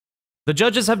The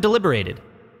judges have deliberated,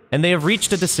 and they have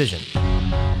reached a decision.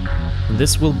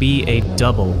 This will be a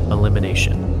double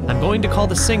elimination. I'm going to call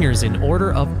the singers in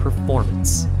order of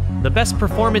performance. The best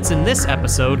performance in this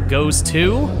episode goes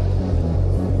to...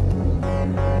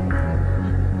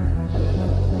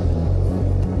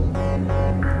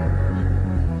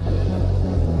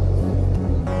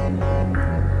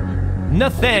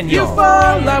 Nathaniel. If you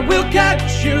fall, I will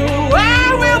catch you.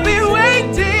 I will be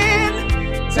waiting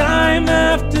time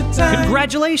after time.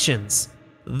 Congratulations!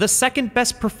 The second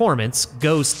best performance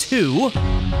goes to...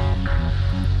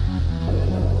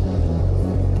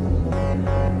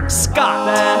 Scott.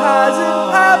 That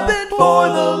hasn't happened for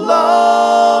the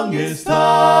longest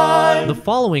time. The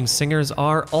following singers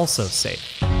are also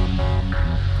safe.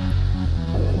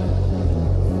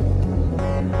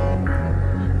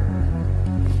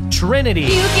 Trinity. You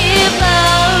give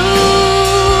love.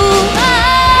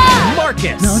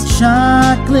 Marcus. No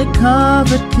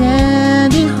chocolate-covered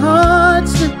candy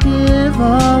hearts to give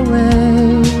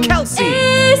away. Kelsey.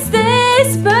 Is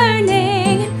this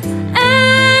burning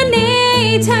an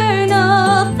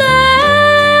eternal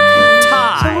flame?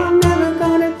 Ty. So I'm never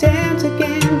gonna dance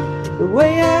again the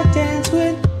way I dance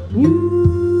with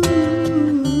you.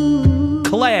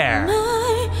 Claire.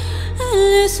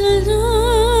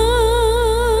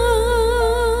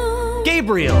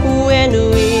 Gabriel. When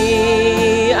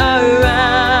we are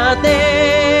out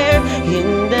there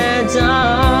in the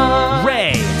dark.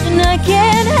 Ray. And I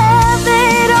can't have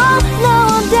it all. No,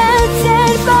 I'm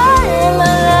dancing for my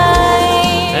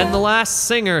life. And the last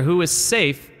singer who is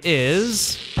safe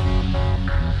is...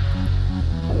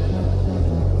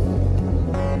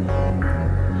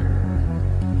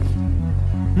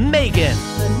 Megan.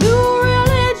 A new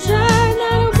religion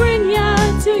that'll bring ya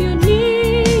to your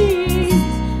knees.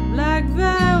 Like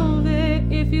velvet,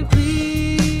 if you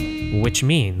please. Which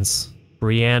means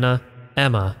Brianna,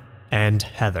 Emma, and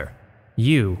Heather.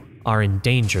 You are in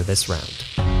danger this round.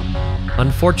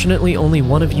 Unfortunately, only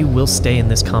one of you will stay in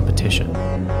this competition.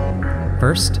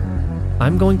 First,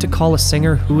 I'm going to call a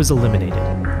singer who is eliminated.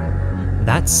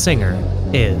 That singer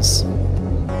is...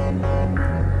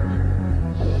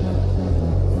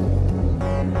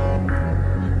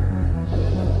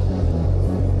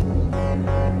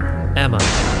 Emma.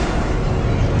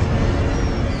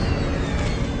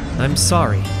 I'm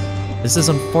sorry. This is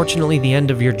unfortunately the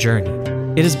end of your journey.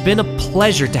 It has been a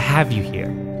pleasure to have you here,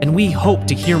 and we hope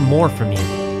to hear more from you.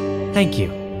 Thank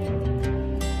you.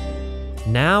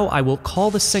 Now I will call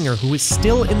the singer who is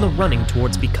still in the running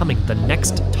towards becoming the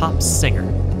next top singer.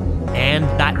 And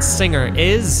that singer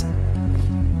is...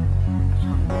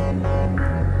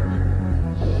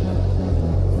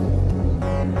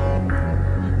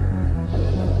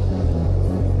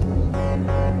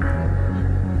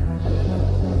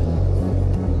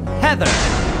 Heather.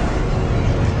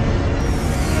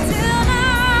 Till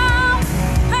now,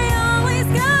 I always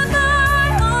got by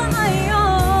on my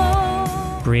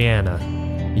own. Brianna,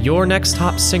 your next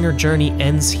top singer journey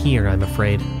ends here, I'm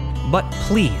afraid. But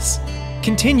please,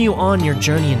 continue on your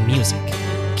journey in music.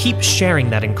 Keep sharing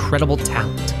that incredible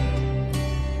talent.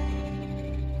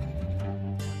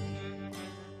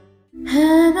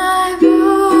 And I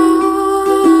rule.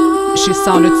 She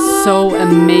sounded so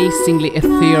amazingly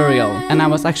ethereal, and I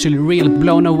was actually really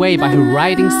blown away by her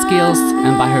writing skills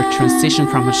and by her transition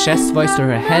from her chest voice to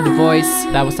her head voice.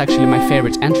 That was actually my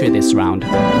favorite entry this round.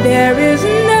 There is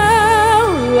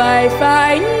no life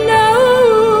I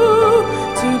know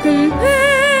to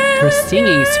compare. Her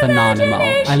singing is phenomenal.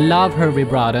 I love her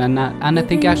vibrato, and I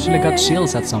think I actually got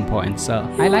chills at some point, so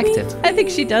I liked it. I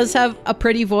think she does have a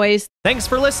pretty voice. Thanks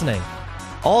for listening.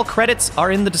 All credits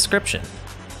are in the description.